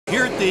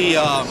the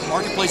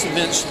Marketplace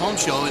Events Home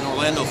Show in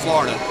Orlando,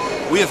 Florida,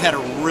 we have had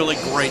a really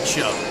great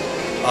show.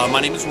 My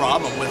name is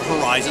Rob. I'm with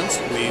Horizons.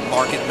 We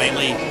market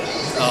mainly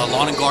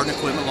lawn and garden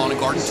equipment, lawn and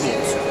garden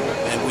tools,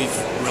 and we've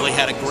really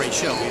had a great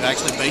show. We've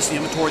actually based the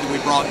inventory that we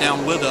brought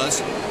down with us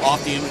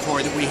off the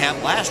inventory that we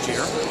had last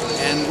year,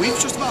 and we've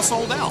just about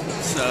sold out.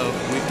 So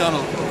we've done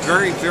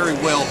very, very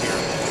well here.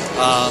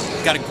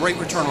 Got a great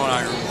return on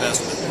our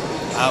investment.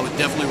 I would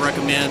definitely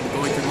recommend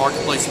going through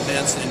Marketplace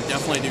Events and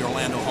definitely the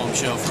Orlando Home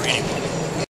Show for anyone.